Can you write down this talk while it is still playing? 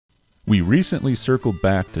We recently circled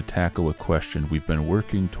back to tackle a question we've been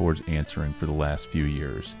working towards answering for the last few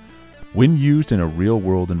years. When used in a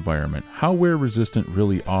real-world environment, how wear-resistant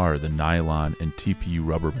really are the nylon and TPU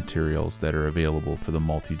rubber materials that are available for the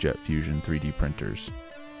Multi-Jet Fusion 3D printers?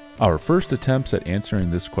 Our first attempts at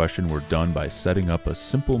answering this question were done by setting up a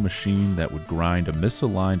simple machine that would grind a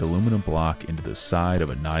misaligned aluminum block into the side of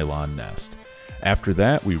a nylon nest. After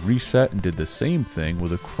that, we reset and did the same thing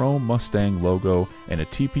with a chrome Mustang logo and a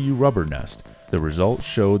TPU rubber nest. The results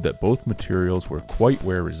showed that both materials were quite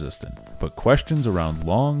wear resistant, but questions around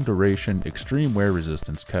long duration, extreme wear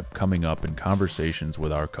resistance kept coming up in conversations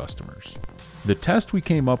with our customers. The test we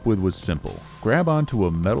came up with was simple. Grab onto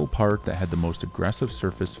a metal part that had the most aggressive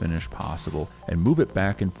surface finish possible and move it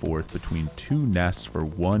back and forth between two nests for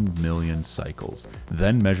 1 million cycles,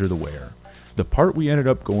 then measure the wear. The part we ended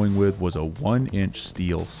up going with was a 1-inch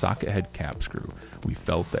steel socket head cap screw. We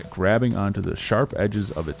felt that grabbing onto the sharp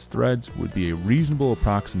edges of its threads would be a reasonable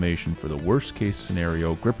approximation for the worst case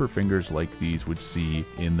scenario gripper fingers like these would see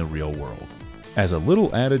in the real world. As a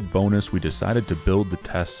little added bonus, we decided to build the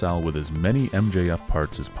test cell with as many MJF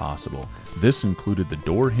parts as possible. This included the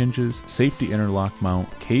door hinges, safety interlock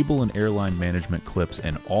mount, cable and airline management clips,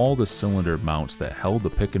 and all the cylinder mounts that held the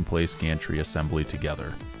pick-and-place gantry assembly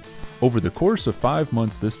together. Over the course of 5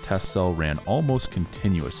 months, this test cell ran almost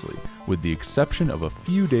continuously, with the exception of a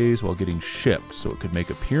few days while getting shipped so it could make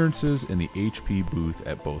appearances in the HP booth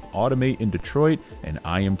at both Automate in Detroit and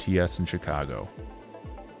IMTS in Chicago.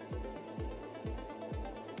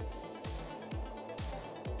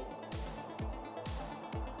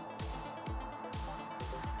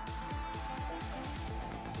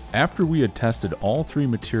 After we had tested all 3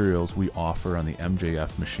 materials we offer on the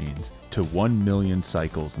MJF machines to 1 million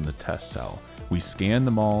cycles in the test cell, we scanned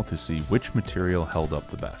them all to see which material held up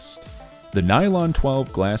the best. The Nylon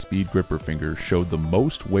 12 glass bead gripper finger showed the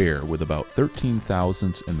most wear with about 13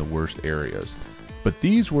 thousandths in the worst areas, but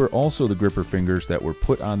these were also the gripper fingers that were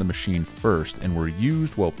put on the machine first and were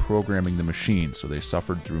used while programming the machine, so they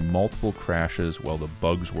suffered through multiple crashes while the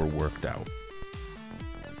bugs were worked out.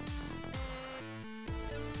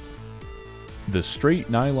 The straight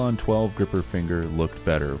Nylon 12 gripper finger looked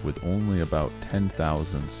better with only about 10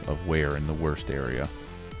 thousandths of wear in the worst area.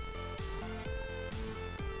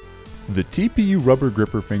 The TPU rubber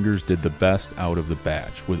gripper fingers did the best out of the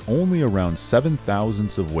batch with only around 7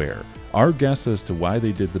 thousandths of wear. Our guess as to why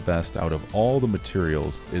they did the best out of all the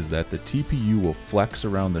materials is that the TPU will flex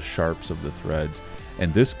around the sharps of the threads,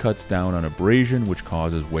 and this cuts down on abrasion, which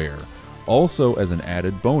causes wear. Also, as an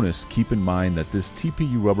added bonus, keep in mind that this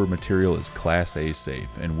TPU rubber material is Class A safe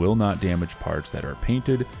and will not damage parts that are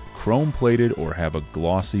painted, chrome plated, or have a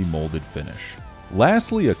glossy molded finish.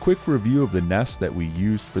 Lastly, a quick review of the nests that we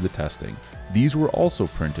used for the testing. These were also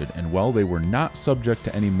printed, and while they were not subject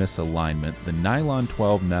to any misalignment, the Nylon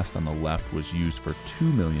 12 nest on the left was used for 2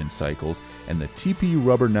 million cycles, and the TPU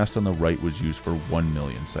rubber nest on the right was used for 1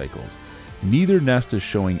 million cycles. Neither nest is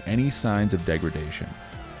showing any signs of degradation.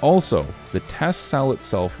 Also, the test cell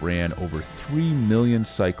itself ran over 3 million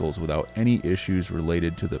cycles without any issues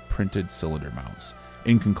related to the printed cylinder mounts.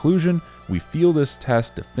 In conclusion, we feel this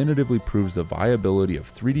test definitively proves the viability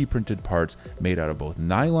of 3D printed parts made out of both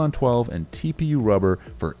Nylon 12 and TPU rubber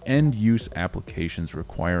for end-use applications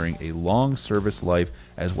requiring a long service life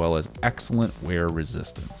as well as excellent wear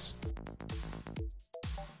resistance.